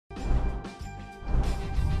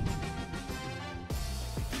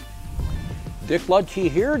Dick Ludke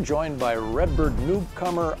here, joined by Redbird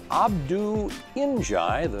newcomer Abdou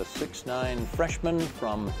Ndiaye, the 6'9" freshman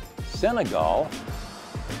from Senegal.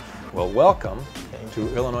 Well, welcome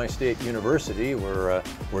to Illinois State University. We're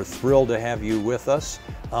thrilled to have you with us.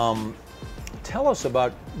 Tell us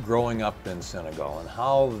about growing up in Senegal and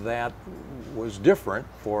how that was different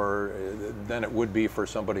than it would be for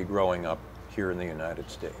somebody growing up here in the United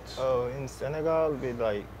States. In Senegal,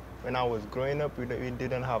 when I was growing up, we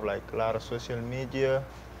didn't have a lot of social media,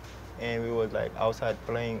 and we was outside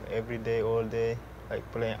playing every day, all day,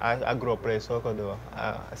 playing. I grew up playing soccer though.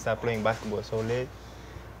 I started playing basketball so late.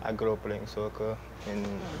 I grew up playing soccer,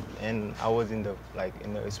 and I was in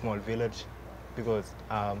a small village because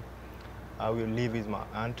I will live with my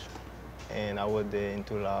aunt, and I was there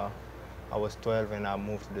until I was 12, and I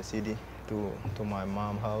moved to the city to my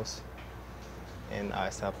mom's house, and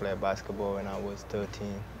I started playing basketball when I was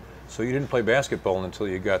 13. So you didn't play basketball until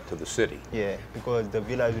you got to the city? Yeah, because the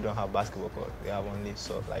village, we don't have basketball court. We have only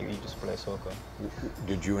soccer, we just play soccer.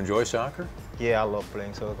 Did you enjoy soccer? Yeah, I love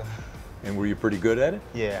playing soccer. And were you pretty good at it?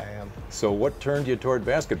 Yeah, I am. So what turned you toward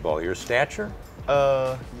basketball? Your stature?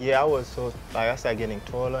 Yeah, I started getting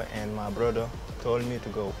taller, and my brother told me to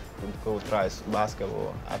go try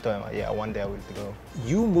basketball. I told him, yeah, one day I will go.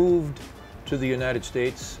 You moved to the United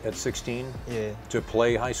States at 16? Yeah. To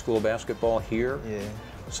play high school basketball here? Yeah.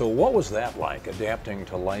 So what was that like, adapting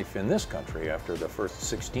to life in this country after the first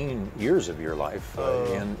 16 years of your life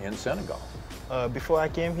in Senegal? Before I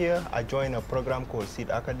came here, I joined a program called Seed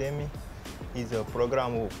Academy. It's a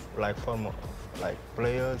program from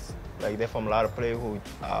players. They're from a lot of players who,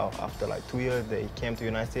 after 2 years, they came to the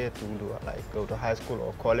United States to do go to high school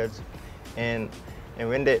or college, and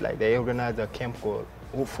when they organize a camp called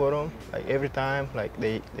Hoop Forum. Every time,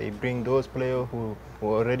 they bring those players who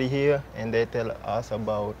were already here, and they tell us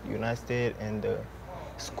about United States and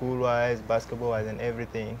school-wise, basketball-wise, and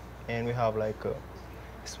everything. And we have a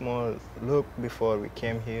small look before we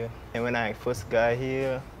came here. And when I first got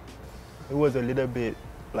here, it was a little bit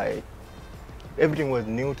everything was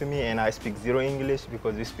new to me, and I speak zero English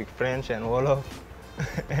because we speak French and Wolof.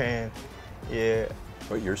 And yeah.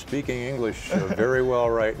 But you're speaking English very well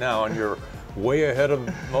right now, and you're way ahead of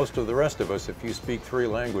most of the rest of us if you speak 3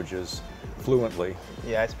 languages fluently.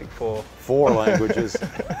 Yeah, I speak 4. 4 languages.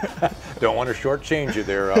 Don't want to shortchange you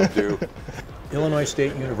there, Abdou. Illinois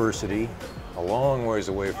State University, a long ways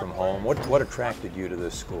away from home. What attracted you to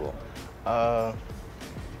this school? The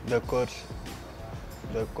coach,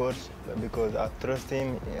 because I trust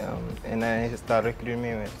him, and I started recruiting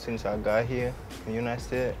me since I got here in the United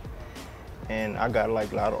States. And I got a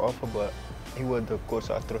lot of offers, but he was the coach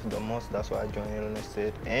I trust the most. That's why I joined Illinois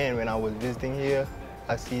State. And when I was visiting here,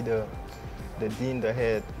 I see the dean, the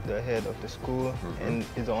head of the school, and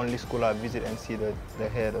it's the only school I visit and see the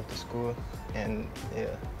head of the school. And yeah.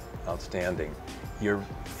 Outstanding. Your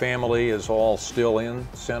family is all still in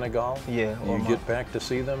Senegal? Yeah. You get back to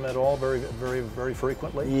see them at all very, very, very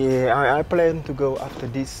frequently? Yeah, I plan to go after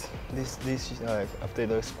this after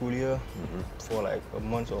the school year for a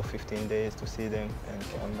month or 15 days to see them and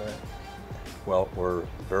come back. Well, we're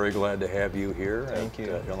very glad to have you here at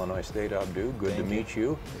Illinois State, Abdou. Good to meet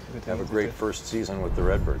you. Good to have meet a great you. first season with the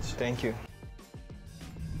Redbirds. Thank you.